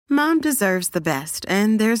Mom deserves the best,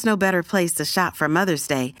 and there's no better place to shop for Mother's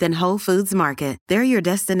Day than Whole Foods Market. They're your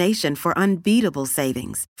destination for unbeatable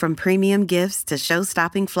savings, from premium gifts to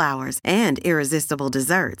show-stopping flowers and irresistible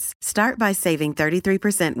desserts. Start by saving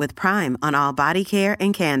 33% with Prime on all body care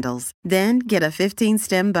and candles. Then get a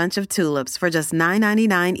 15-stem bunch of tulips for just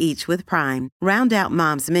 $9.99 each with Prime. Round out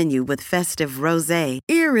Mom's menu with festive rosé,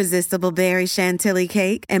 irresistible berry chantilly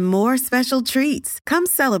cake, and more special treats. Come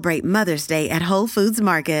celebrate Mother's Day at Whole Foods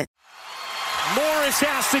Market. Morris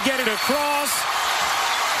has to get it across.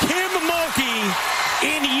 Kim Mulkey,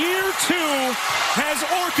 in year 2, has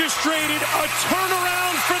orchestrated a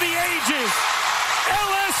turnaround for the ages.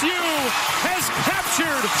 LSU has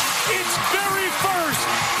captured its very first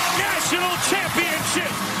national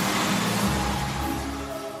championship.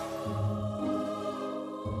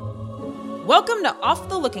 Welcome to Off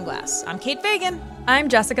the Looking Glass. I'm Kate Fagan. I'm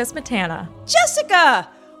Jessica Smetana. Jessica!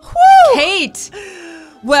 Woo! Kate!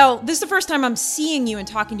 Well, this is the first time I'm seeing you and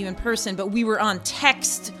talking to you in person, but we were on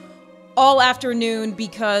text all afternoon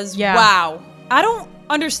because, wow. I don't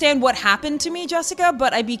understand what happened to me, Jessica,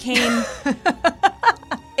 but I became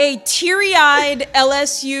a teary-eyed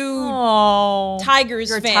LSU Tigers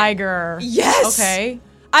you're fan. A Tiger. Yes! Okay.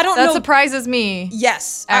 I don't know. That surprises me.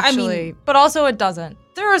 Yes. Actually. I mean, but also it doesn't.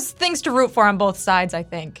 There was things to root for on both sides, I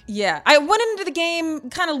think. Yeah. I went into the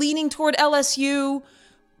game kind of leaning toward LSU,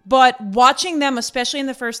 but watching them, especially in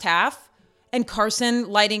the first half, and Carson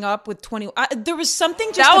lighting up with 20, there was something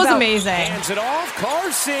just that was about, amazing. Hands it off.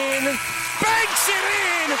 Carson banks it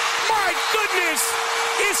in. My goodness.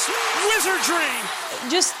 It's wizardry.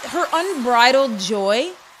 Just her unbridled joy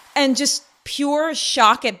and just pure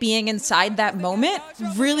shock at being inside that moment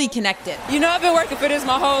really connected. You know, I've been working for this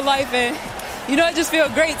my whole life, and you know, it just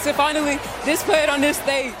feels great to finally display it on this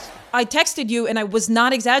stage. I texted you, and I was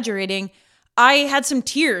not exaggerating. I had some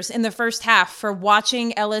tears in the first half for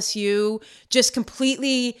watching LSU just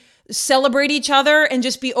completely celebrate each other and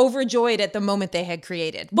just be overjoyed at the moment they had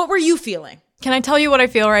created. What were you feeling? Can I tell you what I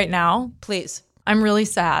feel right now? Please. I'm really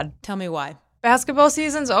sad. Tell me why. Basketball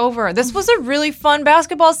season's over. This was a really fun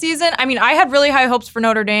basketball season. I mean, I had really high hopes for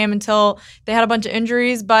Notre Dame until they had a bunch of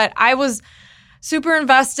injuries, but I was super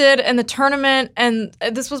invested in the tournament, and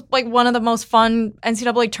this was like one of the most fun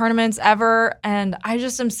NCAA tournaments ever, and I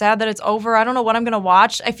just am sad that it's over. I don't know what I'm going to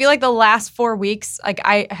watch. I feel like the last 4 weeks, like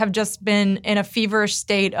I have just been in a feverish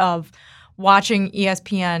state of watching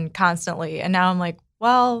ESPN constantly, and now I'm like,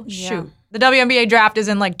 well, shoot. The WNBA draft is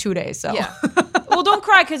in like 2 days, so. Yeah. Well, don't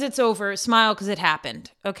cry because it's over. Smile because it happened.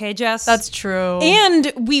 Okay, Jess? That's true.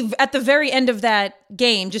 And we've, at the very end of that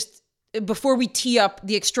game, just before we tee up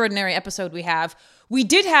the extraordinary episode we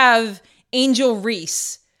did have Angel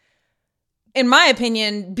Reese, in my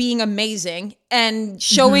opinion, being amazing and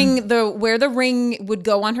showing where the ring would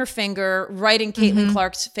go on her finger right in Caitlin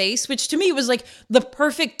Clark's face, which to me was like the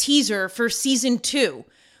perfect teaser for season 2.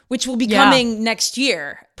 Which will be coming next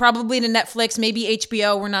year, probably to Netflix, maybe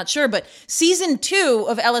HBO, we're not sure. But season 2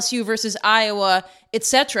 of LSU versus Iowa,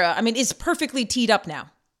 etc., I mean, is perfectly teed up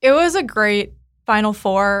now. It was a great Final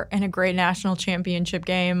Four and a great national championship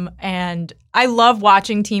game. And I love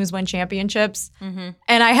watching teams win championships. And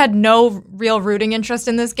I had no real rooting interest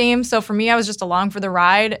in this game. So for me, I was just along for the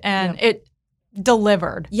ride. And it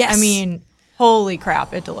delivered. Yes. I mean, holy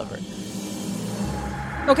crap, it delivered.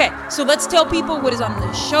 Okay, so let's tell people what is on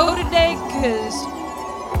the show today, because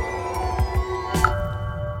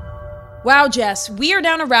wow, Jess, we are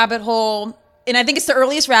down a rabbit hole, and I think it's the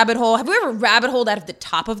earliest rabbit hole. Have we ever rabbit holed out of the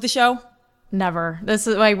top of the show? Never. This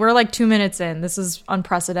is like, we're like 2 minutes in. This is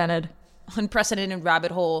unprecedented. Unprecedented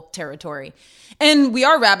rabbit hole territory. And we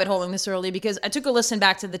are rabbit holing this early because I took a listen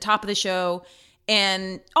back to the top of the show,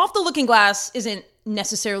 and Off the Looking Glass isn't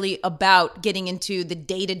necessarily about getting into the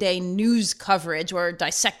day-to-day news coverage or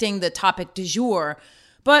dissecting the topic du jour.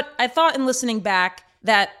 But I thought in listening back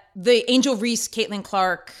that the Angel Reese, Caitlin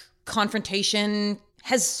Clark confrontation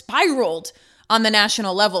has spiraled on the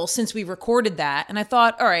national level since we recorded that. And I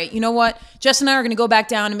thought, all right, you know what? Jess and I are going to go back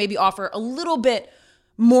down and maybe offer a little bit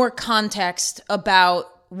more context about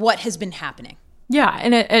what has been happening. Yeah,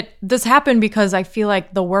 and this happened because I feel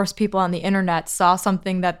like the worst people on the internet saw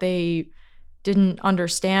something that they didn't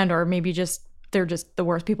understand, or maybe just they're just the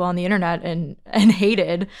worst people on the internet and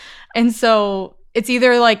hated. And so it's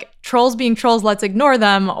either like trolls being trolls, let's ignore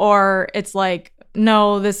them, or it's like,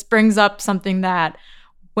 no, this brings up something that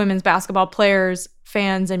women's basketball players,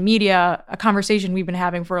 fans, and media, a conversation we've been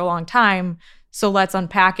having for a long time. So let's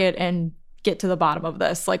unpack it and get to the bottom of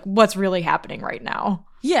this. Like, what's really happening right now?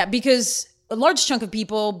 Yeah, because a large chunk of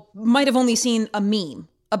people might have only seen a meme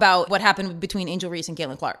about what happened between Angel Reese and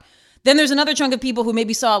Caitlin Clark. Then there's another chunk of people who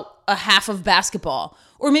maybe saw a half of basketball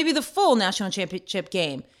or maybe the full national championship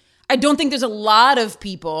game. I don't think there's a lot of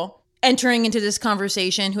people entering into this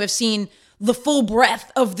conversation who have seen the full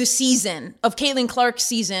breadth of the season, of Caitlin Clark's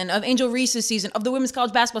season, of Angel Reese's season, of the women's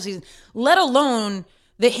college basketball season, let alone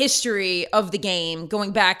the history of the game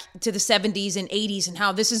going back to the 70s and 80s and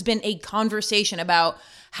how this has been a conversation about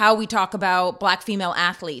how we talk about Black female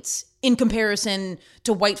athletes in comparison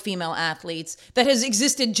to white female athletes that has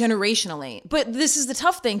existed generationally. But this is the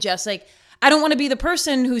tough thing, Jess. Like, I don't want to be the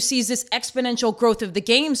person who sees this exponential growth of the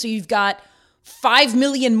game. So you've got 5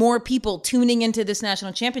 million more people tuning into this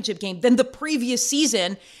national championship game than the previous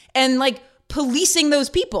season and like policing those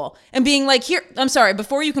people and being like, here, I'm sorry,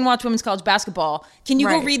 before you can watch women's college basketball, can you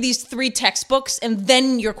go read these 3 textbooks and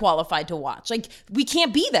then you're qualified to watch? Like, we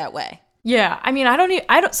can't be that way. Yeah, I mean, I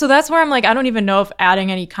don't. So that's where I'm like, I don't even know if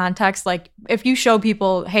adding any context, like if you show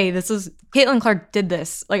people, hey, this is Caitlin Clark did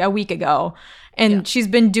this like a week ago, and she's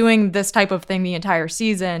been doing this type of thing the entire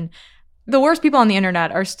season. The worst people on the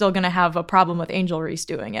internet are still going to have a problem with Angel Reese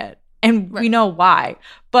doing it. And we know why.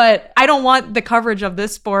 But I don't want the coverage of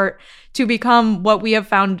this sport to become what we have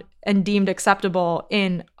found and deemed acceptable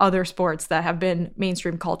in other sports that have been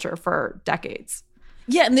mainstream culture for decades.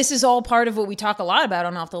 Yeah, and this is all part of what we talk a lot about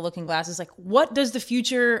on Off the Looking Glass is like, what does the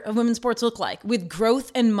future of women's sports look like? With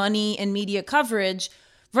growth and money and media coverage,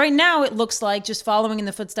 right now it looks like just following in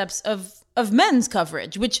the footsteps of men's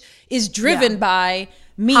coverage, which is driven by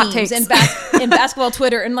memes and basketball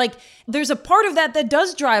Twitter. And like, there's a part of that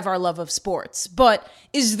does drive our love of sports. But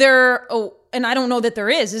is there, and I don't know that there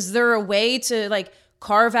is there a way to like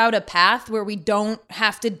carve out a path where we don't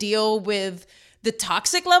have to deal with the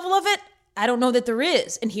toxic level of it? I don't know that there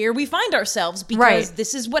is. And here we find ourselves because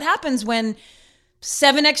this is what happens when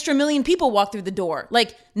 7 extra million people walk through the door.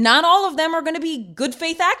 Like, not all of them are going to be good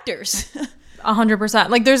faith actors. 100%.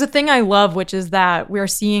 Like, there's a thing I love, which is that we're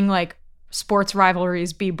seeing like sports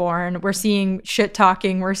rivalries be born. We're seeing shit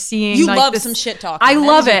talking. We're seeing you like, love this, some shit talking. I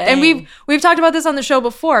love it. And we've talked about this on the show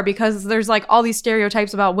before because there's like all these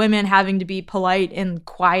stereotypes about women having to be polite and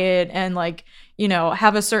quiet and like, you know,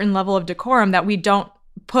 have a certain level of decorum that we don't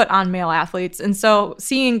put on male athletes. And so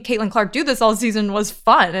seeing Caitlin Clark do this all season was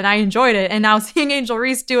fun and I enjoyed it. And now seeing Angel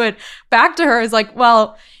Reese do it back to her is like,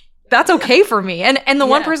 well, that's okay for me. And the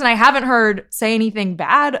one person I haven't heard say anything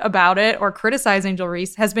bad about it or criticize Angel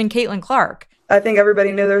Reese has been Caitlin Clark. I think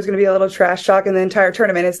everybody knew there was going to be a little trash talk in the entire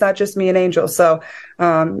tournament. It's not just me and Angel. So,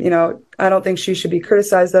 you know, I don't think she should be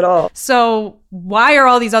criticized at all. So why are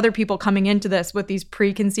all these other people coming into this with these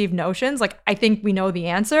preconceived notions? Like, I think we know the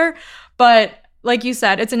answer, but like you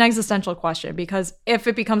said, it's an existential question because if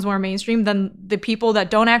it becomes more mainstream, then the people that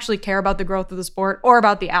don't actually care about the growth of the sport or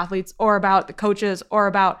about the athletes or about the coaches or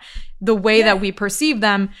about the way that we perceive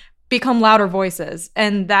them become louder voices.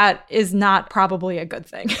 And that is not probably a good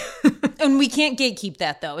thing. And we can't gatekeep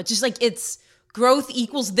that, though. It's just like it's growth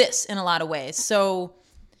equals this in a lot of ways. So,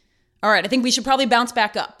 all right, I think we should probably bounce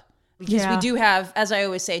back up. Because we do have, as I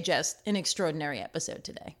always say, Jess, an extraordinary episode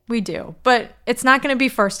today. We do. But it's not going to be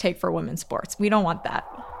first take for women's sports. We don't want that.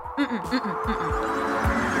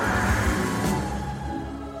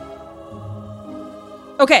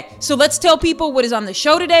 Okay, so let's tell people what is on the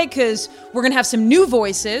show today because we're going to have some new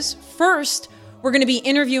voices. First, we're going to be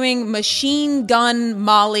interviewing Machine Gun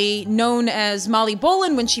Molly, known as Molly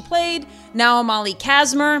Bolin when she played, now Molly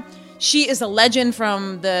Kazmer. She is a legend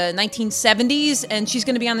from the 1970s, and she's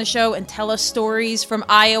going to be on the show and tell us stories from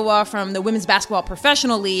Iowa, from the Women's Basketball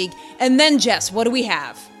Professional League. And then, Jess, what do we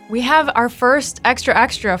have? We have our first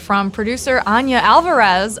extra from producer Anya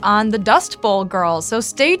Alvarez on the Dust Bowl Girls. So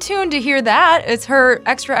stay tuned to hear that. It's her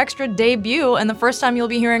extra debut, and the first time you'll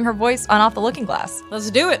be hearing her voice on Off the Looking Glass. Let's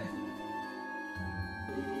do it.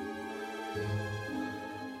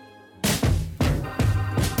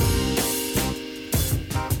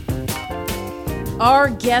 Our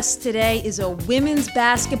guest today is a women's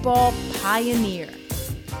basketball pioneer.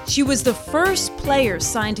 She was the first player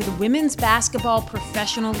signed to the Women's Basketball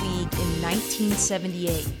Professional League in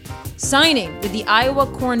 1978, signing with the Iowa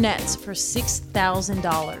Cornets for $6,000.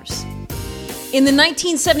 In the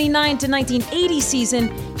 1979 to 1980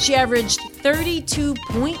 season, she averaged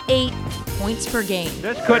 32.8 points per game.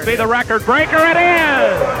 This could be the record breaker. It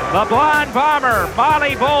is! The blonde bomber,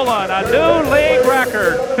 Molly Bolin, a new league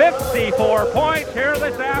record, 54 points here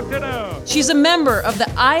this afternoon. She's a member of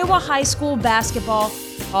the Iowa High School Basketball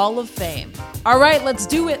Hall of Fame. All right, let's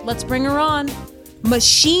do it. Let's bring her on.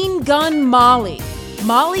 Machine Gun Molly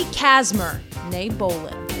Kazmer, née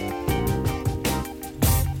Bolin.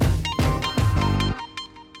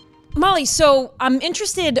 Molly, so I'm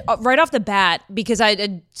interested right off the bat because I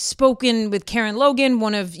had spoken with Karen Logan,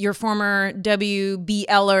 one of your former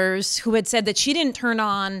WBLers, who had said that she didn't turn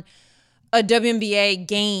on a WNBA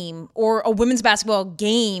game or a women's basketball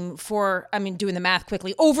game for, I mean, doing the math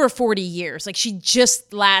quickly, over 40 years. Like she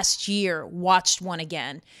just last year watched one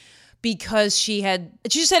again because she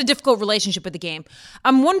just had a difficult relationship with the game.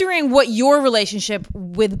 I'm wondering what your relationship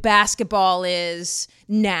with basketball is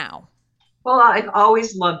now. Well, I've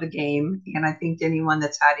always loved the game, and I think anyone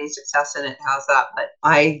that's had any success in it has that. But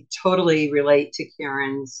I totally relate to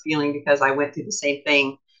Karen's feeling because I went through the same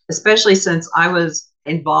thing, especially since I was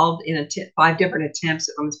involved in 5 different attempts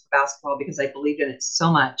at women's basketball because I believed in it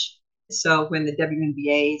so much. So when the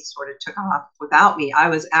WNBA sort of took off without me, I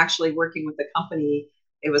was actually working with a company.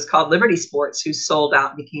 It was called Liberty Sports, who sold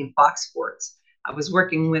out and became Fox Sports. I was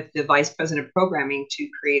working with the vice president of programming to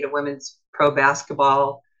create a women's pro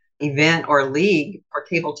basketball event or league for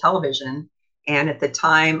cable television. And at the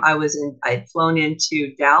time I'd flown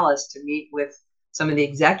into Dallas to meet with some of the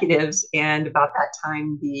executives. And about that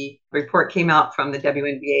time, the report came out from the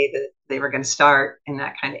WNBA that they were going to start, and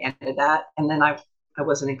that kind of ended that. And then I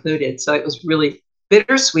wasn't included. So it was really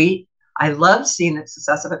bittersweet. I loved seeing the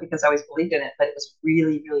success of it because I always believed in it, but it was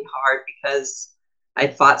really, really hard because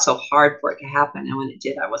I'd fought so hard for it to happen. And when it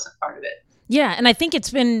did, I wasn't part of it. Yeah, and I think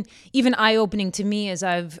it's been even eye-opening to me as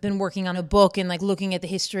I've been working on a book and like looking at the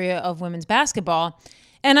history of women's basketball.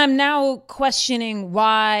 And I'm now questioning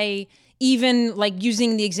why, even like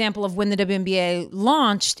using the example of when the WNBA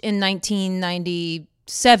launched in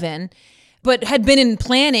 1997, but had been in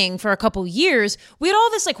planning for a couple years, we had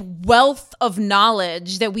all this like wealth of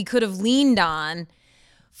knowledge that we could have leaned on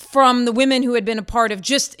from the women who had been a part of,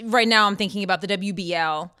 just right now I'm thinking about the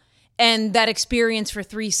WBL and that experience for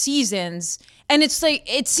 3 seasons. And it's like,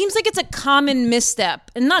 it seems like it's a common misstep,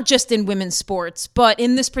 and not just in women's sports, but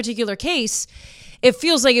in this particular case, it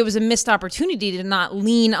feels like it was a missed opportunity to not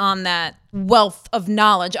lean on that wealth of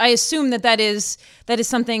knowledge. I assume that is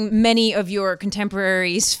something many of your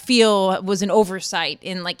contemporaries feel was an oversight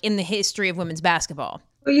in the history of women's basketball.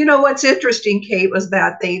 Well, you know, what's interesting, Kate, was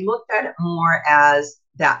that they looked at it more as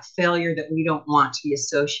that failure that we don't want to be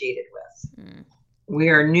associated with. We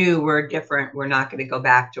are new, we're different, we're not going to go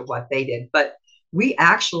back to what they did. But we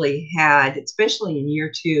actually had, especially in year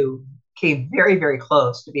 2, came very, very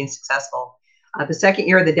close to being successful. The second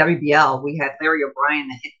year of the WBL, we had Larry O'Brien,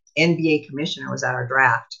 the NBA commissioner, was at our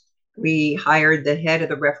draft. We hired the head of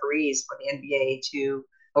the referees for the NBA to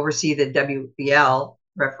oversee the WBL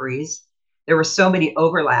referees. There were so many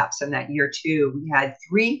overlaps in that year 2. We had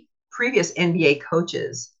 3 previous NBA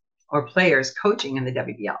coaches or players coaching in the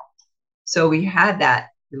WBL. So we had that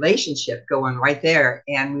relationship going right there.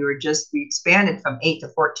 And we expanded from 8 to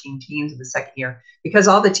 14 teams in the second year because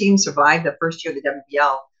all the teams survived the first year of the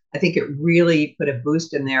WBL. I think it really put a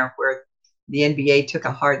boost in there where the NBA took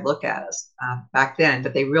a hard look at us back then,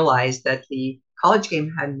 but they realized that the college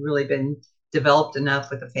game hadn't really been developed enough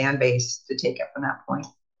with the fan base to take it from that point.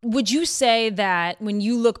 Would you say that when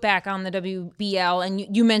you look back on the WBL, and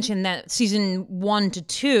you mentioned that season 1 to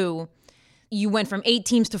 2, you went from 8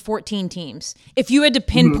 teams to 14 teams. If you had to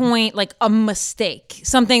pinpoint like a mistake,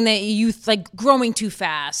 something that you like growing too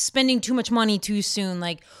fast, spending too much money too soon,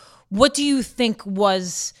 like what do you think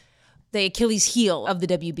was the Achilles heel of the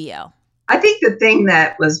WBL? I think the thing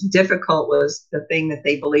that was difficult was the thing that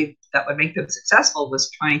they believed that would make them successful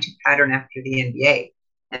was trying to pattern after the NBA.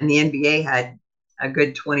 And the NBA had a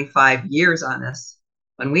good 25 years on us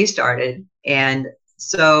when we started. And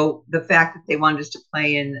so the fact that they wanted us to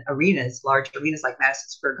play in arenas, large arenas like Madison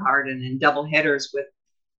Square Garden, and double headers with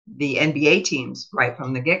the NBA teams right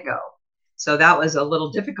from the get-go. So that was a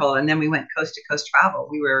little difficult. And then we went coast to coast travel.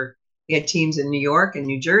 We had teams in New York and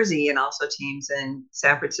New Jersey, and also teams in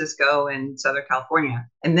San Francisco and Southern California.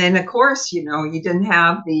 And then, of course, you didn't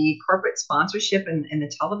have the corporate sponsorship and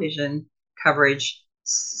the television coverage.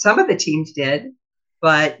 Some of the teams did,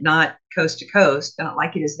 but not coast to coast, not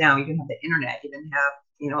like it is now. You didn't have the internet. You didn't have,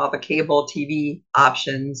 all the cable TV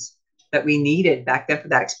options that we needed back then for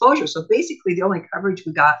that exposure. So basically the only coverage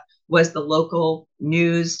we got was the local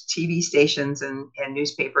news, TV stations and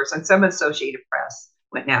newspapers, and some Associated Press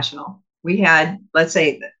went national. We had, let's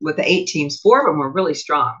say, with the 8 teams, 4 of them were really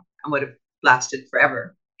strong and would have lasted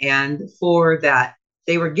forever. And for that,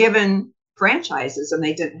 they were given franchises and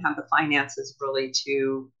they didn't have the finances really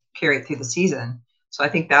to carry it through the season. So I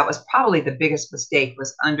think that was probably the biggest mistake,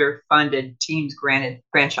 was underfunded teams granted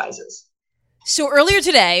franchises. So earlier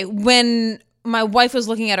today, when my wife was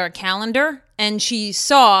looking at our calendar and she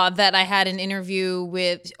saw that I had an interview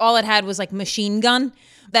with, all it had was like machine gun.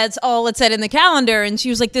 That's all it said in the calendar. And she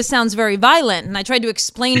was like, this sounds very violent. And I tried to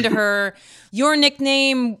explain to her your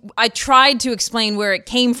nickname. I tried to explain where it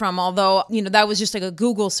came from, although, that was just like a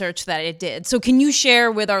Google search that it did. So can you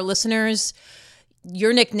share with our listeners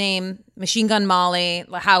your nickname, Machine Gun Molly,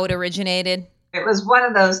 how it originated? It was one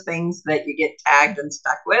of those things that you get tagged and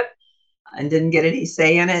stuck with and didn't get any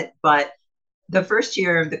say in it. But the first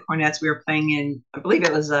year of the Cornets, we were playing in, I believe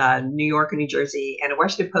it was New York or New Jersey, and a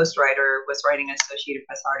Washington Post writer was writing an Associated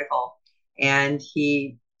Press article. And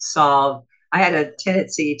he saw I had a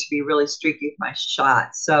tendency to be really streaky with my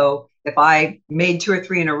shots. So if I made 2 or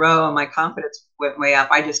 3 in a row and my confidence went way up,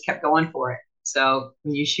 I just kept going for it. So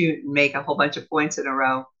when you shoot and make a whole bunch of points in a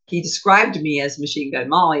row, he described me as Machine Gun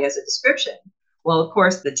Molly as a description. Well, of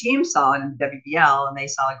course, the team saw it in the WBL, and they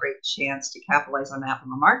saw a great chance to capitalize on that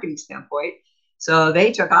from a marketing standpoint. So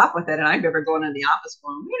they took off with it. And I remember going in the office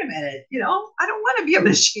going, wait a minute, I don't want to be a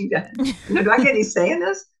machine gun. Do I get any say in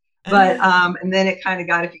this? But, and then it kind of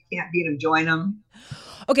got, if you can't beat them, join them.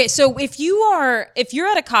 Okay. So if you're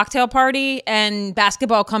at a cocktail party and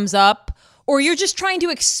basketball comes up, or you're just trying to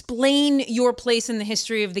explain your place in the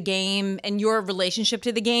history of the game and your relationship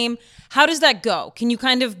to the game, how does that go? Can you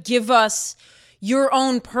kind of give us your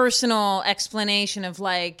own personal explanation of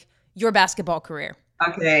like your basketball career?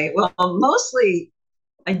 Okay. Well, mostly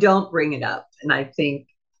I don't bring it up. And I think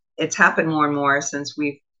it's happened more and more since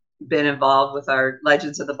we've been involved with our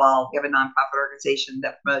Legends of the Ball. We have a nonprofit organization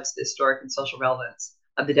that promotes the historic and social relevance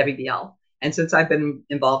of the WBL. And since I've been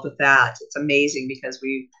involved with that, it's amazing because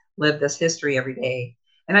we live this history every day.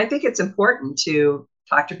 And I think it's important to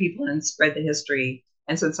talk to people and spread the history.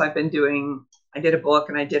 And since I did a book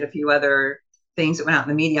and I did a few other things that went out in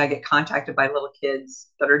the media, I get contacted by little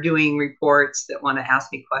kids that are doing reports that want to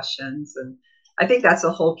ask me questions. And I think that's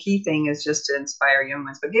the whole key thing, is just to inspire young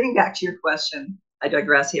ones. But getting back to your question, I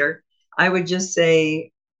digress here. I would just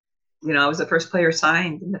say, I was the first player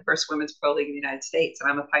signed in the first women's pro league in the United States. And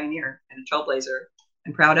I'm a pioneer and a trailblazer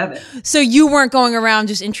and proud of it. So you weren't going around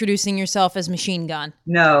just introducing yourself as Machine Gun?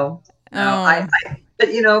 No. But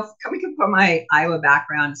coming from my Iowa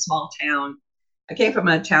background, small town, I came from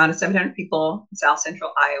a town of 700 people in South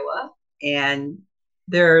Central Iowa, and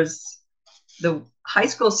there's the high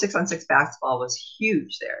school 6-on-6 basketball was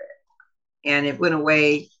huge there, and it went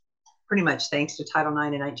away pretty much thanks to Title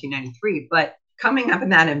IX in 1993. But coming up in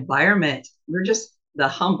that environment, the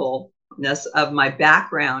humbleness of my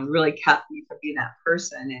background really kept me from being that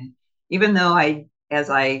person. And even though as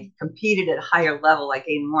I competed at a higher level, I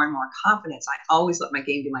gained more and more confidence. I always let my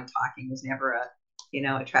game do my talking. It was never a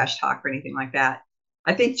trash talk or anything like that.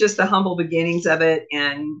 I think just the humble beginnings of it.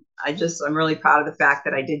 And I'm really proud of the fact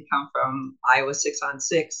that I did come from Iowa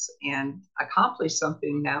 6-on-6 and accomplished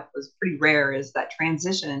something that was pretty rare, is that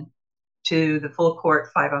transition to the full court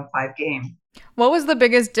 5-on-5 game. What was the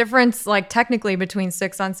biggest difference, like technically, between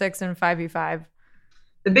 6-on-6 and 5v5?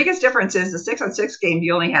 The biggest difference is the 6-on-6 game,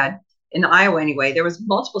 you only had, in Iowa anyway, there was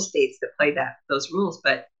multiple states that played those rules,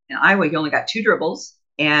 but in Iowa, you only got 2 dribbles.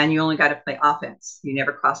 And you only got to play offense. You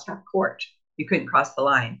never crossed half court. You couldn't cross the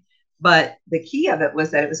line. But the key of it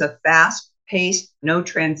was that it was a fast-paced,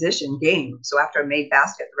 no-transition game. So after a made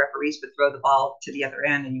basket, the referees would throw the ball to the other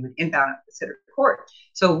end, and you would inbound it to the center court.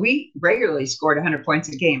 So we regularly scored 100 points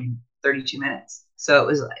a game in 32 minutes. So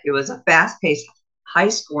it was a fast-paced,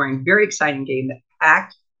 high-scoring, very exciting game that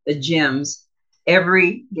packed the gyms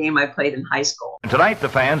every game I played in high school. Tonight, the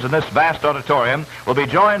fans in this vast auditorium will be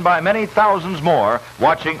joined by many thousands more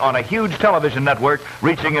watching on a huge television network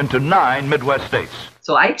reaching into 9 Midwest states.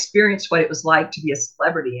 So I experienced what it was like to be a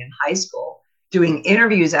celebrity in high school, doing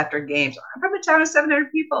interviews after games. I'm from a town of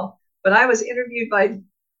 700 people, but I was interviewed by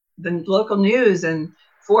the local news and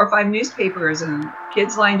 4 or 5 newspapers, and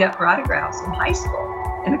kids lined up for autographs in high school.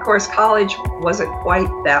 And of course, college wasn't quite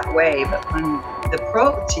that way, but when the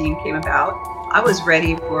pro team came about, I was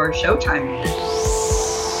ready for showtime.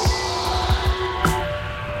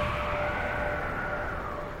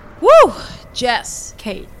 Woo! Jess.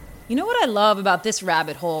 Kate. You know what I love about this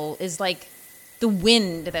rabbit hole is like the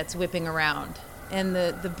wind that's whipping around and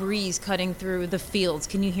the breeze cutting through the fields.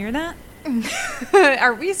 Can you hear that?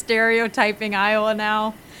 Are we stereotyping Iowa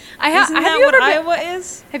now? Isn't that what Iowa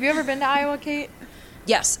is? Have you ever been to Iowa, Kate?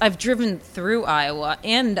 Yes, I've driven through Iowa,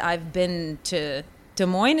 and I've been to Des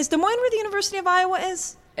Moines. Is Des Moines where the University of Iowa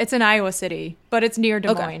is? It's in Iowa City, but it's near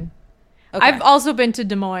Des Moines. Okay. I've also been to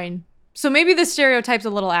Des Moines. So maybe the stereotype's a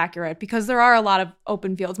little accurate because there are a lot of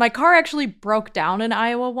open fields. My car actually broke down in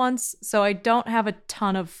Iowa once, so I don't have a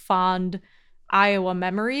ton of fond Iowa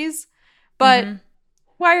memories. But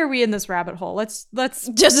why are we in this rabbit hole? Let's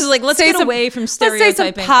just as like let's get away from stereotyping. Let's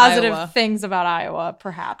say some positive things about Iowa,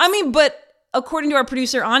 perhaps. I mean, but according to our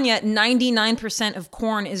producer Anya, 99% of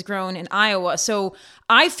corn is grown in Iowa. So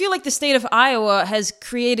I feel like the state of Iowa has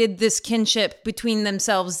created this kinship between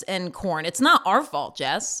themselves and corn. It's not our fault,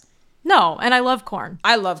 Jess. No, and I love corn.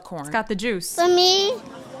 I love corn. It's got the juice. For me,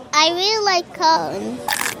 I really like corn.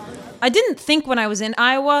 I didn't think when I was in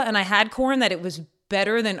Iowa and I had corn that it was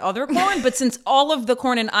better than other corn, but since all of the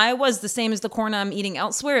corn in Iowa is the same as the corn I'm eating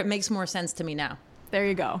elsewhere, it makes more sense to me now. There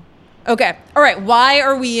you go. Okay. All right. Why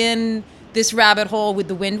are we in this rabbit hole with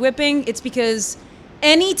the wind whipping? It's because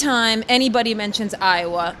anytime anybody mentions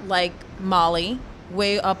Iowa, like Molly,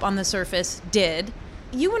 way up on the surface, did,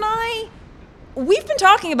 you and I, we've been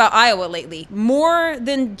talking about Iowa lately, more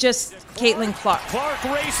than just Caitlin Clark. Clark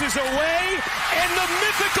races away, and the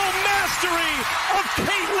mythical mastery of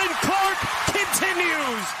Caitlin Clark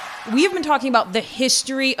continues. We have been talking about the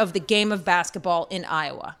history of the game of basketball in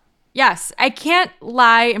Iowa. Yes, I can't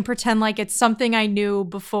lie and pretend like it's something I knew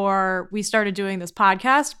before we started doing this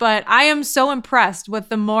podcast, but I am so impressed with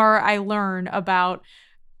the more I learn about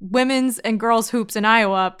women's and girls' hoops in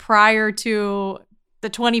Iowa prior to the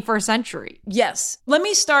 21st century. Yes. Let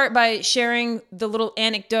me start by sharing the little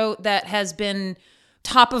anecdote that has been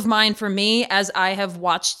top of mind for me as I have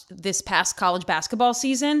watched this past college basketball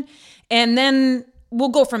season, and then we'll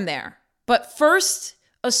go from there. But first,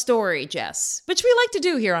 a story, Jess, which we like to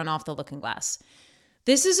do here on Off the Looking Glass.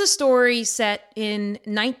 This is a story set in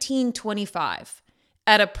 1925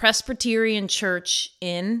 at a Presbyterian church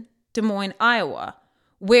in Des Moines, Iowa,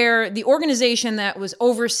 where the organization that was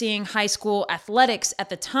overseeing high school athletics at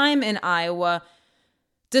the time in Iowa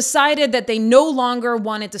decided that they no longer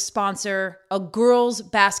wanted to sponsor a girls'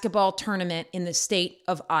 basketball tournament in the state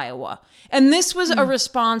of Iowa. And this was a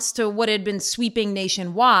response to what had been sweeping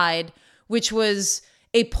nationwide, which was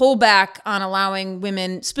a pullback on allowing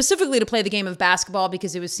women specifically to play the game of basketball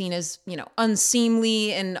because it was seen as,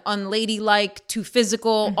 unseemly and unladylike, too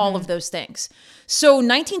physical, all of those things. So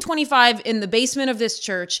 1925, in the basement of this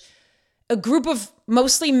church, a group of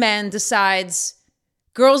mostly men decides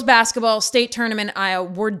girls basketball state tournament in Iowa,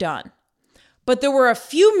 we're done. But there were a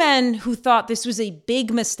few men who thought this was a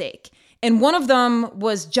big mistake. And one of them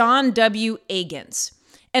was John W. Agins.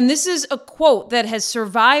 And this is a quote that has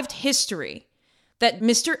survived history that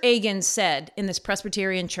Mr. Agins said in this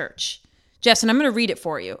Presbyterian church. Jess, and I'm going to read it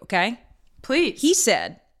for you, okay? Please. He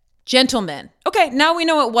said, "Gentlemen." Okay, now we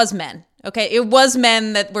know it was men. Okay, it was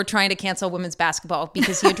men that were trying to cancel women's basketball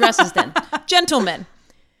because he addresses them. "Gentlemen,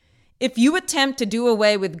 if you attempt to do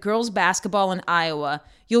away with girls basketball in Iowa,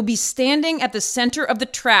 you'll be standing at the center of the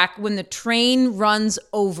track when the train runs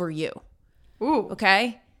over you." Ooh.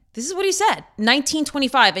 Okay? This is what he said,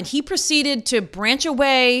 1925. And he proceeded to branch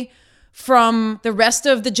away from the rest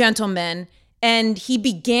of the gentlemen, and he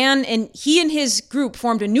and his group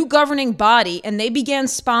formed a new governing body, and they began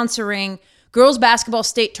sponsoring girls basketball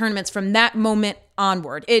state tournaments from that moment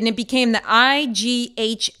onward. And it became the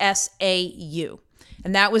IGHSAU.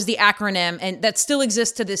 And that was the acronym, and that still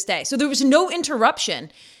exists to this day. So there was no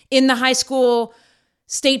interruption in the high school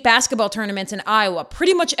state basketball tournaments in Iowa.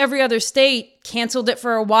 Pretty much every other state canceled it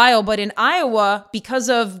for a while, but in Iowa, because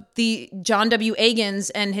of the John W.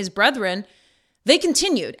 Agins and his brethren, they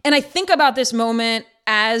continued. And I think about this moment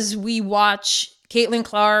as we watch Caitlin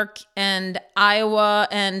Clark and Iowa,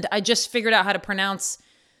 and I just figured out how to pronounce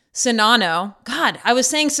Czinano. God, I was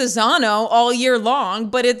saying Cezano all year long,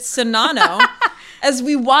 but it's Czinano. As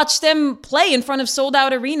we watch them play in front of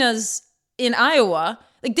sold-out arenas in Iowa.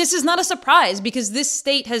 Like, this is not a surprise because this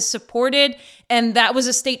state has supported, and that was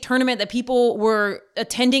a state tournament that people were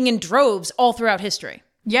attending in droves all throughout history.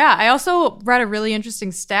 Yeah, I also read a really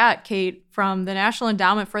interesting stat, Kate, from the National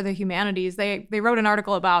Endowment for the Humanities. They wrote an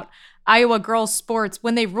article about Iowa girls sports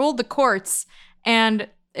when they ruled the courts, and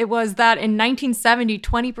it was that in 1970,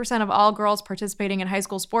 20% of all girls participating in high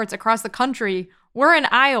school sports across the country were in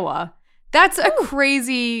Iowa. That's a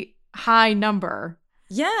crazy high number.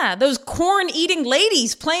 Yeah, those corn-eating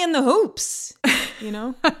ladies playing the hoops, you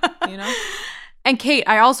know? And Kate,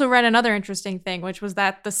 I also read another interesting thing, which was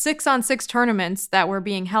that the 6-on-6 tournaments that were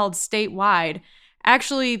being held statewide,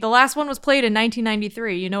 actually, the last one was played in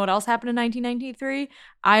 1993. You know what else happened in 1993?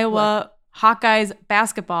 Iowa Hawkeyes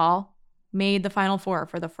basketball made the Final Four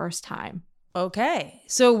for the first time. Okay,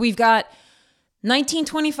 so we've got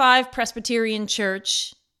 1925 Presbyterian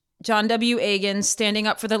Church, John W. Agins standing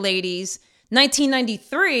up for the ladies.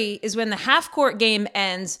 1993 is when the half-court game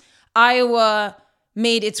ends. Iowa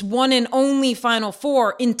made its one and only Final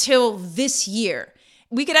Four until this year.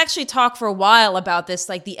 we could actually talk for a while about this,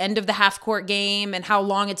 like the end of the half court game and how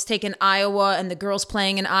long it's taken Iowa and the girls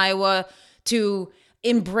playing in Iowa to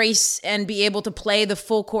embrace and be able to play the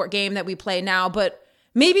full court game that we play now. But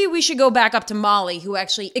maybe we should go back up to Molly, who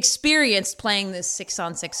actually experienced playing this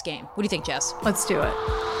 6-on-6 game. What do you think, Jess? Let's do it.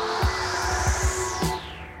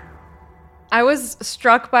 I was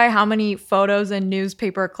struck by how many photos and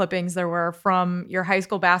newspaper clippings there were from your high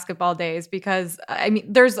school basketball days, because I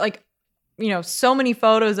mean, there's like, so many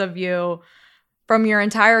photos of you from your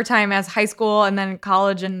entire time as high school and then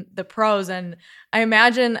college and the pros. And I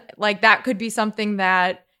imagine like that could be something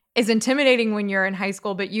that is intimidating when you're in high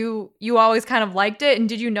school, but you always kind of liked it. And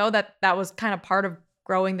did you know that that was kind of part of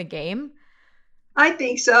growing the game? I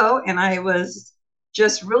think so. And I was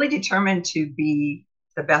just really determined to be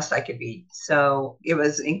the best I could be. So it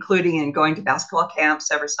was including in going to basketball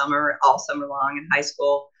camps every summer, all summer long in high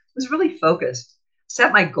school. It was really focused.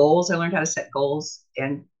 Set my goals. I learned how to set goals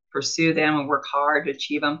and pursue them and work hard to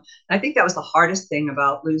achieve them. And I think that was the hardest thing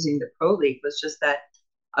about losing the pro league, was just that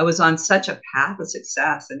I was on such a path of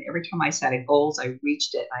success. And every time I set a goals, I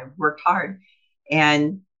reached it. I worked hard.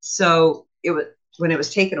 And so when it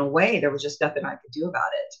was taken away, there was just nothing I could do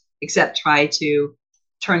about it except try to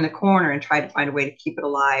turn the corner and try to find a way to keep it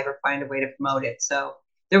alive or find a way to promote it. So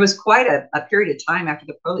there was quite a period of time after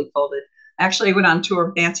the pro league folded. I actually went on tour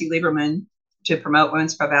with Nancy Lieberman to promote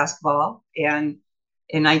women's pro basketball. And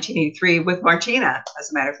in 1983 with Martina,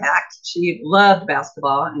 as a matter of fact, she loved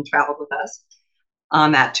basketball and traveled with us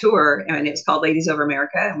on that tour. And it was called Ladies Over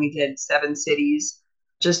America. And we did 7 cities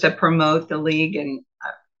just to promote the league and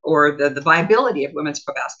or the viability of women's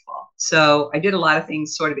pro basketball. So I did a lot of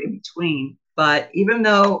things sort of in between. But even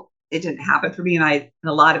though it didn't happen for me, and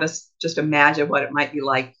a lot of us just imagine what it might be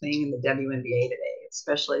like playing in the WNBA today,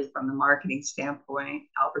 especially from the marketing standpoint,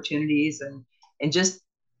 opportunities and just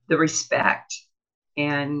the respect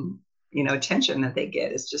and, attention that they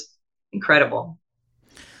get is just incredible.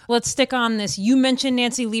 Let's stick on this. You mentioned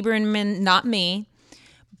Nancy Lieberman, not me,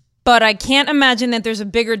 but I can't imagine that there's a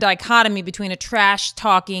bigger dichotomy between a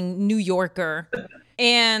trash-talking New Yorker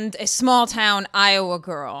and a small-town Iowa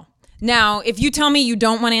girl. Now, if you tell me you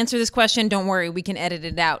don't want to answer this question, don't worry, we can edit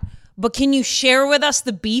it out. But can you share with us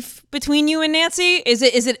the beef between you and Nancy? Is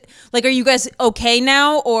it like, are you guys okay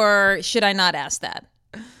now, or should I not ask that?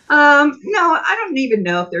 No, I don't even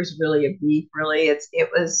know if there's really a beef. Really, it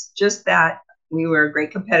was just that we were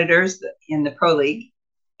great competitors in the pro league,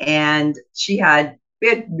 and we had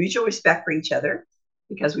mutual respect for each other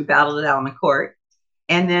because we battled it out on the court.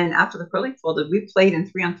 And then after the pro league folded, we played in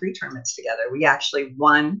 3-on-3 tournaments together. We actually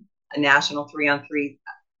won a national 3-on-3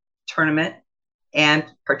 tournament and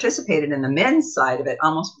participated in the men's side of it.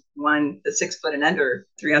 Almost won the 6 foot and under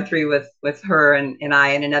 3-on-3 with her and I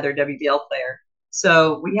and another WBL player.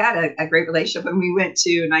 So we had a great relationship. When we went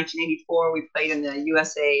to 1984, we played in the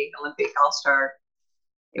USA Olympic All-Star.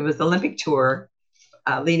 It was the Olympic tour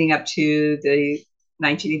leading up to the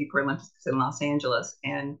 1984 Olympics in Los Angeles.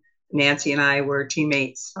 And Nancy and I were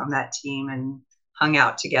teammates from that team and hung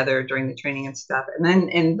out together during the training and stuff. And then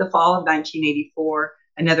in the fall of 1984,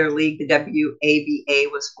 another league, the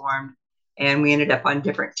WABA, was formed. And we ended up on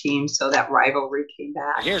different teams, so that rivalry came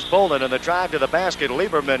back. Here's Bolden in the drive to the basket.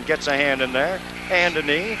 Lieberman gets a hand in there, and a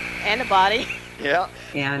knee. And a body. Yeah.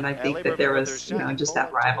 And I think that there was, just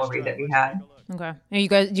that rivalry that we had. Okay. Do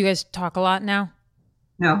you guys talk a lot now?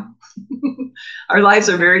 No. Our lives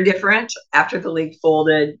are very different. After the league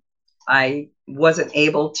folded, I wasn't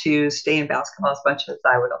able to stay in basketball as much as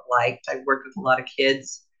I would have liked. I worked with a lot of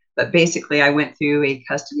kids, but basically I went through a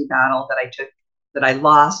custody battle that I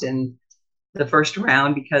lost in the first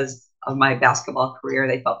round because of my basketball career.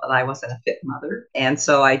 They felt that I wasn't a fit mother. And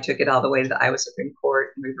so I took it all the way to the Iowa Supreme Court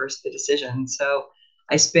and reversed the decision. So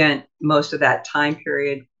I spent most of that time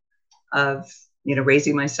period of,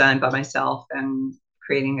 raising my son by myself and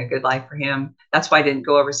creating a good life for him. That's why I didn't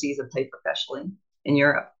go overseas and play professionally in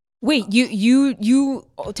Europe. Wait, you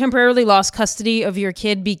temporarily lost custody of your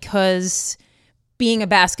kid because being a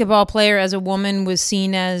basketball player as a woman was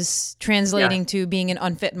seen as translating to being an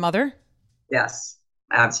unfit mother? Yes,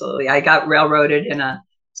 absolutely. I got railroaded in a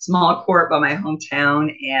small court by my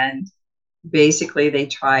hometown, and basically they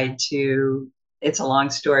tried to, it's a long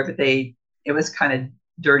story, but it was kind of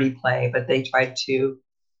dirty play, but they tried to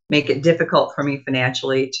make it difficult for me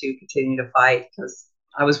financially to continue to fight because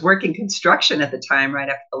I was working construction at the time, right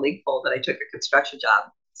after the league folded. I took a construction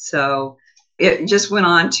job. So it just went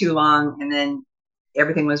on too long, and then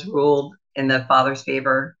everything was ruled in the father's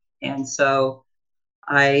favor. And so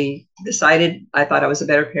I decided I thought I was a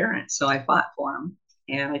better parent, so I fought for him,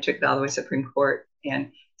 and I took it all the way to Supreme Court.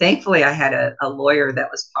 And thankfully I had a lawyer that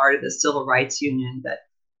was part of the civil rights union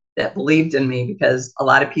that believed in me, because a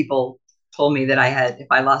lot of people told me that if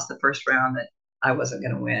I lost the first round, that I wasn't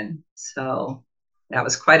going to win. So that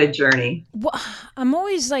was quite a journey. Well, I'm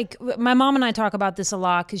always like, my mom and I talk about this a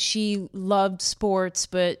lot because she loved sports,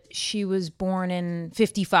 but she was born in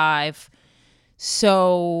 55.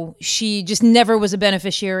 So she just never was a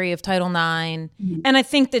beneficiary of Title IX. Mm-hmm. And I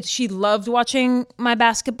think that she loved watching my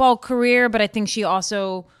basketball career, but I think she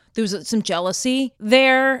also, there was some jealousy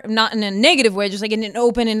there, not in a negative way, just like in an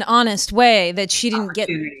open and honest way, that she didn't get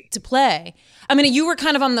to play. I mean, you were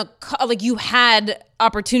kind of on the, like, you had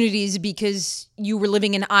opportunities because you were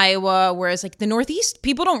living in Iowa, whereas like the Northeast,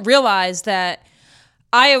 people don't realize that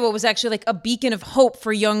Iowa was actually like a beacon of hope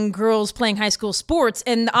for young girls playing high school sports.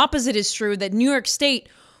 And the opposite is true, that New York State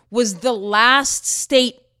was the last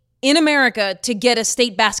state in America to get a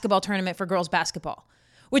state basketball tournament for girls basketball,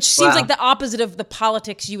 which seems like the opposite of the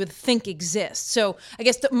politics you would think exists. So I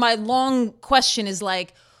guess my long question is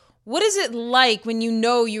like, what is it like when you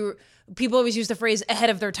know people always use the phrase ahead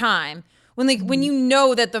of their time, when you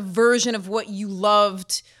know that the version of what you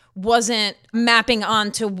loved wasn't mapping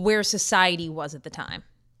onto where society was at the time?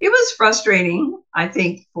 It was frustrating, I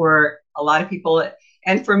think, for a lot of people.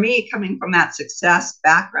 And for me, coming from that success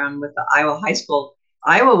background with the Iowa high school,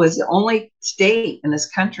 Iowa was the only state in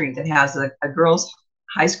this country that has a girls'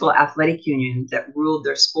 high school athletic union that ruled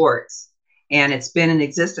their sports. And it's been in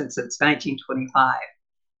existence since 1925.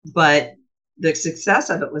 But the success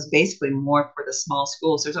of it was basically more for the small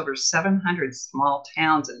schools. There's over 700 small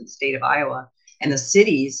towns in the state of Iowa. And the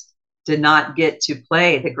cities did not get to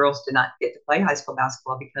play, the girls did not get to play high school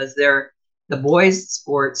basketball because the boys'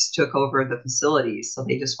 sports took over the facilities. So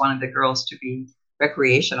they just wanted the girls to be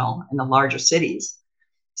recreational in the larger cities.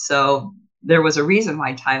 So there was a reason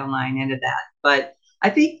why Title IX ended that. But I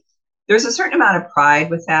think there's a certain amount of pride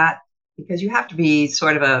with that, because you have to be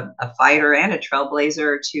sort of a fighter and a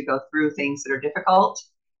trailblazer to go through things that are difficult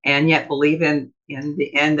and yet believe in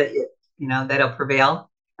the end that that it'll prevail.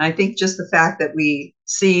 And I think just the fact that we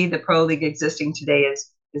see the Pro League existing today is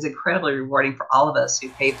incredibly rewarding for all of us who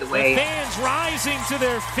paved the way. The fans rising to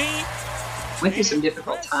their feet. Went through some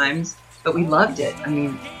difficult times, but we loved it. I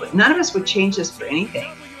mean, none of us would change this for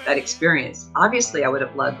anything, that experience. Obviously, I would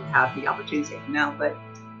have loved to have the opportunity now, but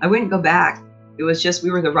I wouldn't go back. It was just, we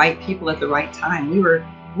were the right people at the right time.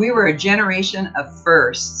 We were a generation of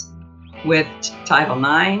firsts with Title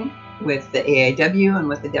IX, with the AAW, and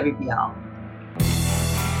with the WBL.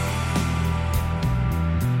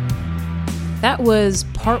 That was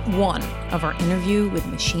part 1 of our interview with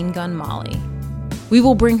Machine Gun Molly. We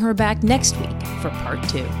will bring her back next week for part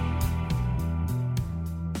 2.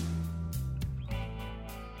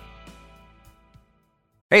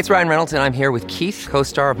 Hey, it's Ryan Reynolds, and I'm here with Keith,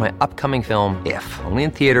 co-star of my upcoming film, If, only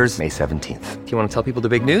in theaters May 17th. Do you want to tell people the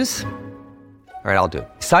big news? All right, I'll do it.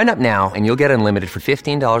 Sign up now and you'll get unlimited for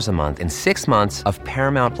 $15 a month and 6 months of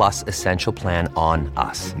Paramount Plus Essential Plan on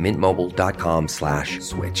us.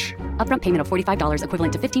 MintMobile.com/switch. Upfront payment of $45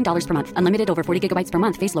 equivalent to $15 per month. Unlimited over 40 gigabytes per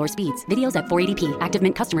month. Face lower speeds. Videos at 480p. Active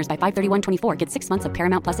Mint customers by 531.24 get 6 months of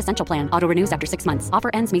Paramount Plus Essential Plan. Auto renews after 6 months. Offer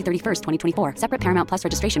ends May 31st, 2024. Separate Paramount Plus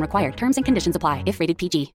registration required. Terms and conditions apply if rated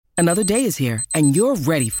PG. Another day is here and you're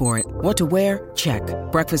ready for it. What to wear? Check.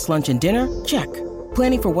 Breakfast, lunch, and dinner? Check.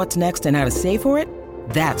 Planning for what's next and how to save for it?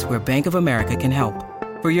 That's where Bank of America can help.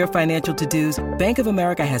 For your financial to-dos, Bank of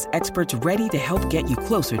America has experts ready to help get you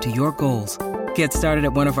closer to your goals. Get started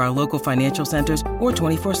at one of our local financial centers or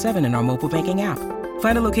 24/7 in our mobile banking app.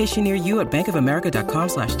 Find a location near you at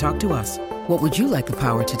bankofamerica.com/talktous. What would you like the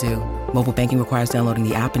power to do? Mobile banking requires downloading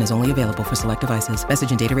the app and is only available for select devices.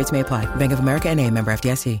 Message and data rates may apply. Bank of America N.A., member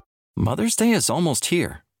FDIC. Mother's Day is almost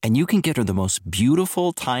here, and you can get her the most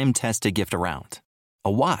beautiful time-tested gift around. A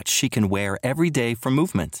watch she can wear every day from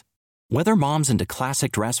Movement. Whether mom's into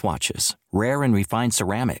classic dress watches, rare and refined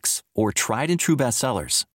ceramics, or tried and true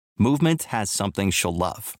bestsellers, Movement has something she'll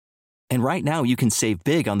love. And right now you can save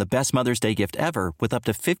big on the best Mother's Day gift ever with up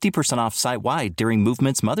to 50% off site-wide during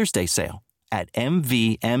Movement's Mother's Day sale at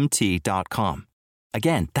MVMT.com.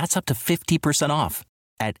 Again, that's up to 50% off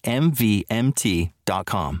at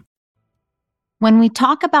MVMT.com. When we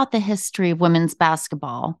talk about the history of women's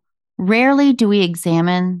basketball, rarely do we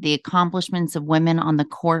examine the accomplishments of women on the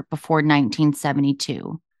court before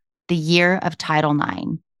 1972, the year of Title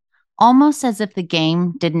IX, almost as if the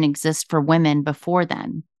game didn't exist for women before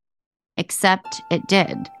then. Except it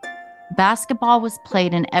did. Basketball was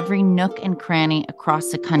played in every nook and cranny across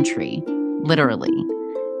the country, literally.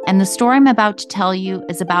 And the story I'm about to tell you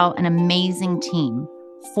is about an amazing team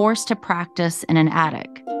forced to practice in an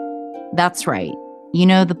attic. That's right. You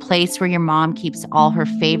know, the place where your mom keeps all her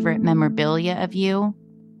favorite memorabilia of you?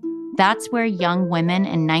 That's where young women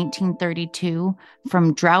in 1932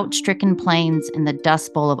 from drought-stricken plains in the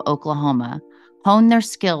Dust Bowl of Oklahoma honed their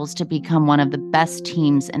skills to become one of the best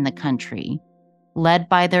teams in the country, led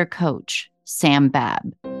by their coach, Sam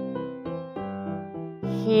Babb.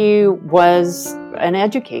 He was an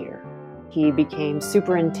educator. He became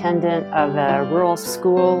superintendent of a rural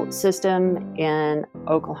school system in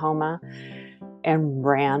Oklahoma and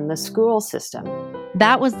ran the school system.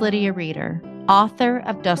 That was Lydia Reeder, author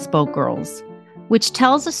of Dust Bowl Girls, which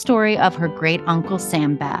tells a story of her great uncle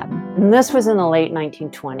Sam Babb. And this was in the late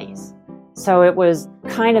 1920s. So it was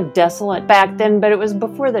kind of desolate back then, but it was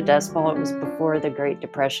before the Dust Bowl. It was before the Great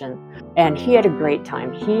Depression. And he had a great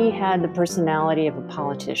time. He had the personality of a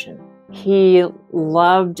politician. He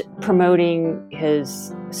loved promoting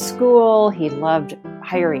his school. He loved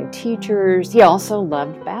hiring teachers. He also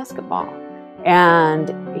loved basketball.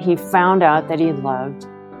 And he found out that he loved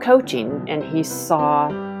coaching, and he saw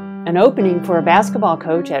an opening for a basketball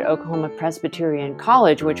coach at Oklahoma Presbyterian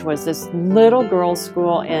College, which was this little girls'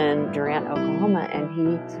 school in Durant, Oklahoma, and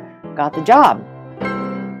he got the job.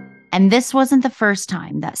 And this wasn't the first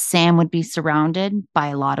time that Sam would be surrounded by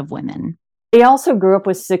a lot of women. He also grew up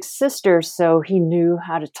with 6 sisters, so he knew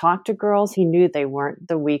how to talk to girls. He knew they weren't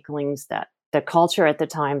the weaklings that the culture at the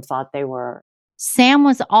time thought they were. Sam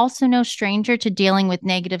was also no stranger to dealing with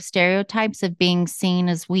negative stereotypes of being seen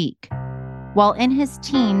as weak. While in his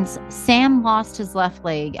teens, Sam lost his left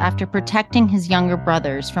leg after protecting his younger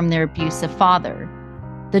brothers from their abusive father.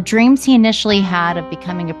 The dreams he initially had of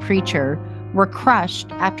becoming a preacher were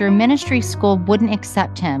crushed after a ministry school wouldn't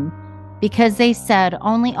accept him because they said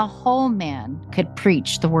only a whole man could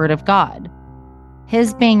preach the word of God.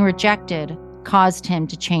 His being rejected caused him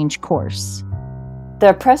to change course.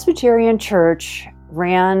 The Presbyterian Church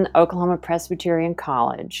ran Oklahoma Presbyterian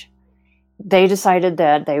College. They decided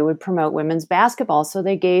that they would promote women's basketball, so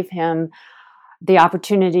they gave him the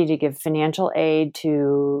opportunity to give financial aid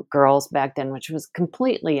to girls back then, which was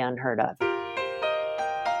completely unheard of.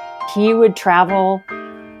 He would travel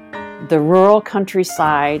the rural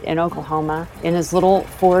countryside in Oklahoma in his little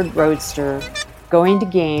Ford Roadster, going to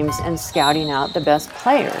games and scouting out the best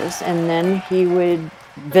players, and then he would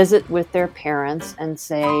visit with their parents and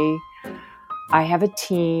say, I have a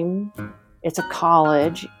team, it's a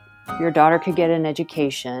college, your daughter could get an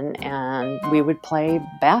education, and we would play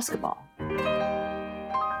basketball.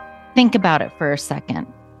 Think about it for a second.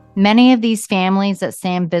 Many of these families that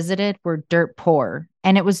Sam visited were dirt poor,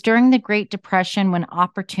 and it was during the Great Depression when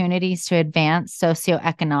opportunities to advance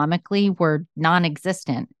socioeconomically were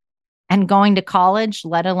non-existent. And going to college,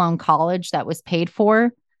 let alone college that was paid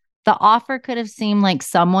for, the offer could have seemed like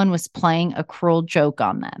someone was playing a cruel joke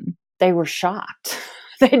on them. They were shocked.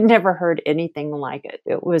 They'd never heard anything like it.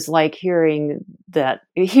 It was like hearing that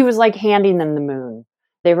he was like handing them the moon.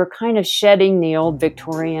 They were kind of shedding the old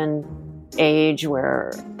Victorian age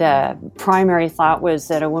where the primary thought was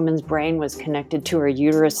that a woman's brain was connected to her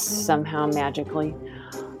uterus somehow magically.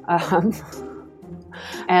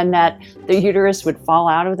 And that the uterus would fall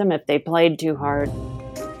out of them if they played too hard.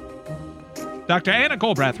 Dr. Anna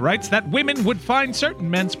Goldbrath writes that women would find certain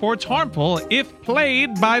men's sports harmful if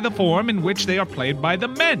played by the form in which they are played by the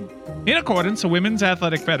men. In accordance, the Women's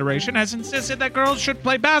Athletic Federation has insisted that girls should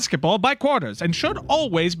play basketball by quarters and should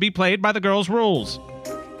always be played by the girls' rules.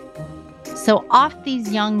 So off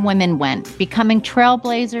these young women went, becoming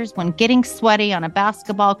trailblazers when getting sweaty on a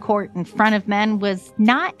basketball court in front of men was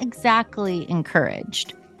not exactly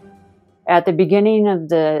encouraged. At the beginning of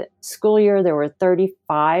the school year, there were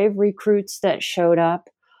 35 recruits that showed up.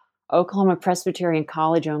 Oklahoma Presbyterian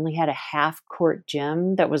College only had a half-court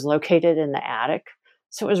gym that was located in the attic,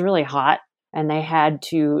 so it was really hot, and they had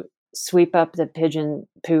to sweep up the pigeon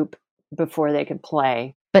poop before they could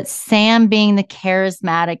play. But Sam, being the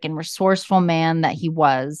charismatic and resourceful man that he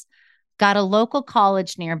was, got a local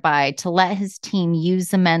college nearby to let his team use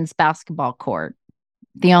the men's basketball court.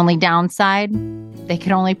 The only downside, they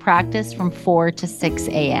could only practice from 4 to 6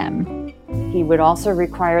 a.m. He would also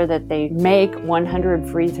require that they make 100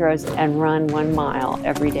 free throws and run 1 mile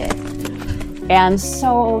every day. And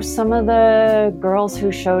so some of the girls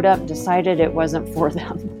who showed up decided it wasn't for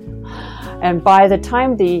them. And by the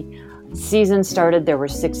time the season started, there were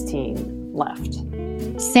 16 left.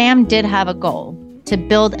 Sam did have a goal, to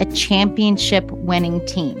build a championship-winning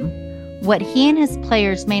team. What he and his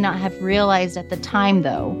players may not have realized at the time,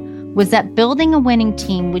 though, was that building a winning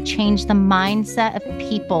team would change the mindset of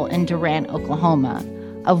people in Durant, Oklahoma,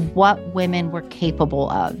 of what women were capable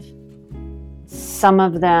of. Some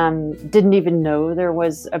of them didn't even know there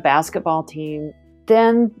was a basketball team.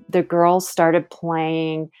 then the girls started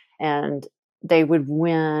playing and they would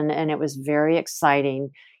win, and it was very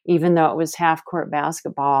exciting, even though it was half-court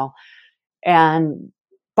basketball. And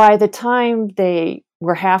by the time they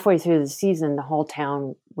were halfway through the season, the whole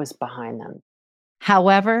town was behind them.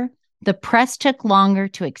 However, the press took longer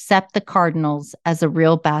to accept the Cardinals as a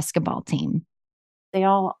real basketball team. They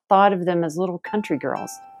all thought of them as little country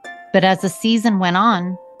girls. But as the season went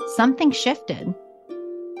on, something shifted.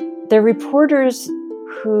 The reporters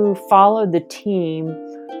who followed the team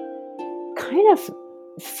kind of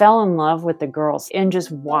fell in love with the girls and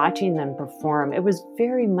just watching them perform. It was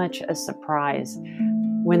very much a surprise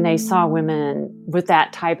when they saw women with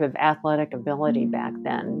that type of athletic ability back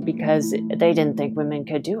then, because they didn't think women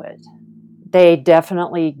could do it. They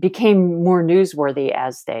definitely became more newsworthy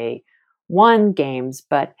as they won games,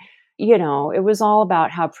 but you know, it was all about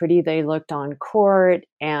how pretty they looked on court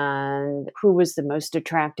and who was the most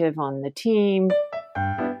attractive on the team.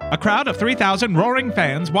 A crowd of 3,000 roaring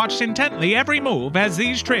fans watched intently every move as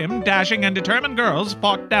these trim, dashing, and determined girls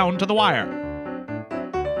fought down to the wire.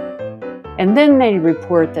 And then they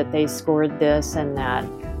report that they scored this and that.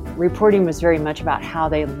 Reporting was very much about how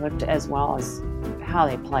they looked as well as how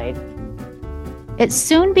they played. It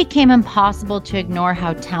soon became impossible to ignore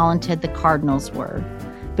how talented the Cardinals were.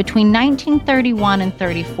 Between 1931 and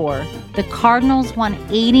 34, the Cardinals won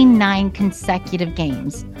 89 consecutive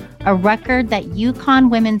games, a record that UConn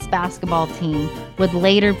women's basketball team would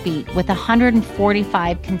later beat with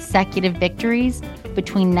 145 consecutive victories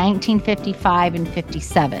between 1955 and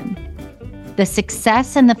 57. The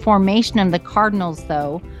success and the formation of the Cardinals,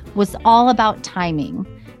 though, was all about timing.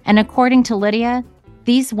 And according to Lydia,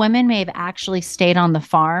 these women may have actually stayed on the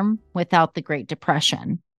farm without the Great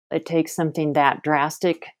Depression. It takes something that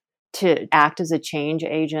drastic to act as a change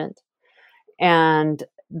agent. And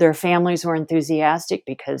their families were enthusiastic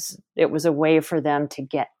because it was a way for them to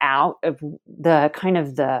get out of the kind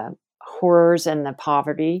of the horrors and the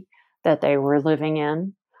poverty that they were living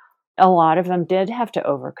in. A lot of them did have to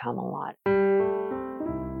overcome a lot.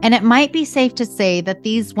 And it might be safe to say that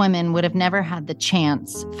these women would have never had the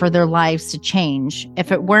chance for their lives to change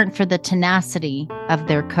if it weren't for the tenacity of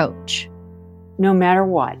their coach. No matter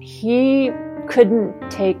what, he couldn't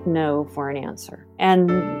take no for an answer. And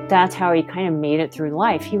that's how he kind of made it through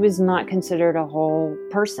life. He was not considered a whole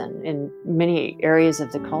person in many areas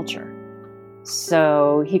of the culture.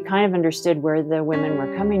 So he kind of understood where the women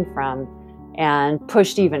were coming from and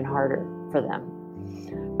pushed even harder for them.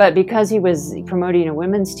 But because he was promoting a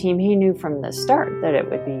women's team, he knew from the start that it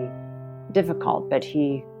would be difficult, but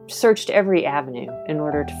he searched every avenue in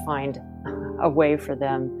order to find a way for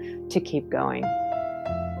them to keep going.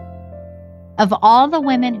 Of all the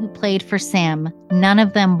women who played for Sam, none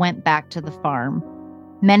of them went back to the farm.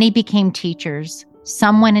 Many became teachers.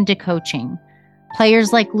 Some went into coaching.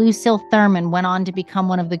 Players like Lucille Thurman went on to become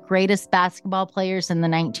one of the greatest basketball players in the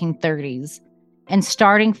 1930s. And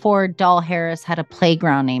starting forward Doll Harris had a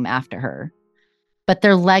playground named after her. But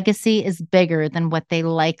their legacy is bigger than what they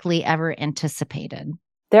likely ever anticipated.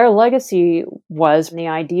 Their legacy was the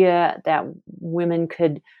idea that women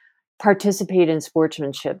could participate in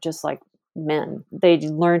sportsmanship just like men. They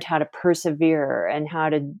learned how to persevere and how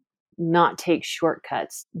to not take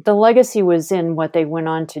shortcuts. The legacy was in what they went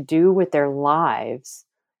on to do with their lives.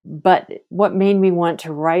 But what made me want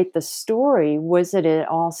to write the story was that it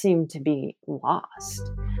all seemed to be lost.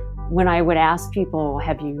 When I would ask people,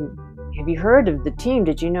 have you heard of the team?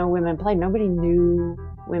 Did you know women played? Nobody knew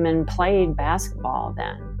women played basketball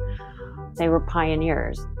then. They were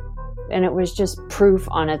pioneers. And it was just proof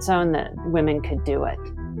on its own that women could do it.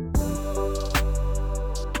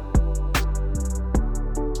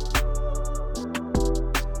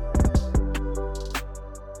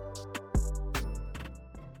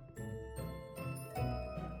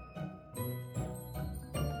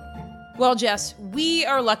 Well, Jess, we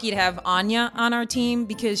are lucky to have Anya on our team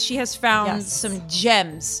because she has found some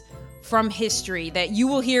gems from history that you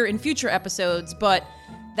will hear in future episodes, but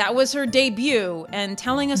that was her debut and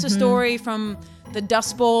telling us a story from the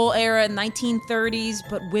Dust Bowl era in 1930s,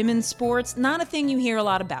 but women's sports, not a thing you hear a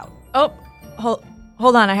lot about. Oh,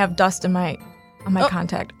 hold on. I have dust in my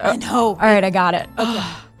contact. I know. All right, I got it. Okay.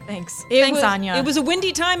 Thanks. Thanks, Anya. It was a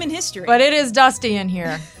windy time in history. But it is dusty in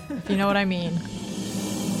here, if you know what I mean.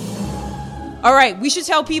 All right, we should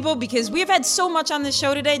tell people because we have had so much on this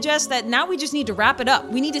show today, Jess, that now we just need to wrap it up.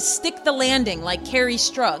 We need to stick the landing like Carrie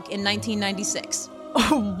Strug in 1996.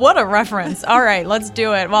 What a reference. All right, let's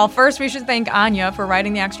do it. Well, first we should thank Anya for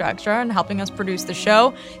writing the Extra and helping us produce the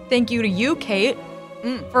show. Thank you to you, Kate,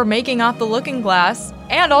 for making Off the Looking Glass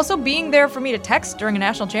and also being there for me to text during a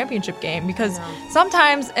national championship game because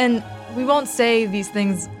sometimes, and we won't say these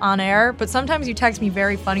things on air, but sometimes you text me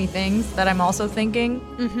very funny things that I'm also thinking.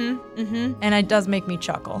 And it does make me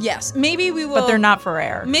chuckle. Yes, maybe we will. But they're not for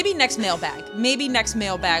air. Maybe next mailbag.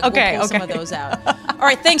 Okay, we'll pull some of those out. All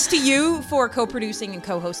right, thanks to you for co-producing and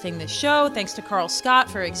co-hosting this show. Thanks to Carl Scott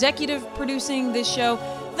for executive producing this show.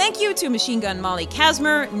 Thank you to Machine Gun Molly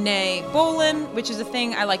Kazmer, nay Bolin, which is a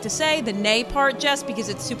thing I like to say, the nay part, Jess, because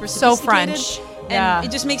it's super sophisticated. So French. And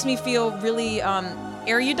it just makes me feel really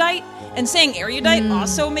erudite. And saying erudite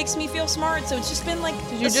also makes me feel smart. So it's just been like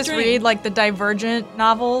Did you just read like the Divergent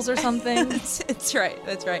novels or something? That's right.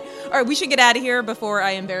 All right, we should get out of here before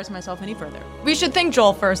I embarrass myself any further. We should thank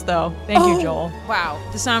Joel first, though. Thank you, Joel. Wow,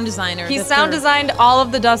 the sound designer. He sound designed all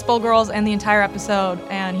of the Dust Bowl girls and the entire episode,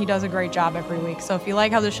 and he does a great job every week. So if you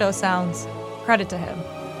like how the show sounds, credit to him.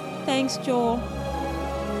 Thanks, Joel.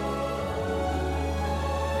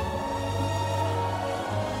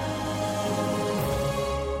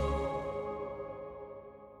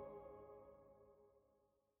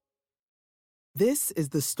 This is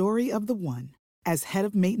the story of the one. As head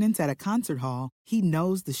of maintenance at a concert hall, he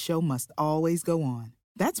knows the show must always go on.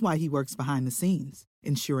 That's why he works behind the scenes,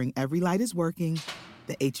 ensuring every light is working,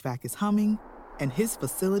 the HVAC is humming, and his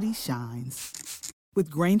facility shines. With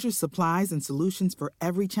Grainger's supplies and solutions for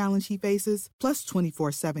every challenge he faces, plus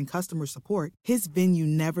 24/7 customer support, his venue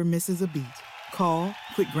never misses a beat. Call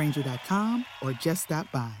quickgrainger.com or just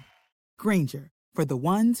stop by. Grainger, for the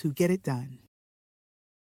ones who get it done.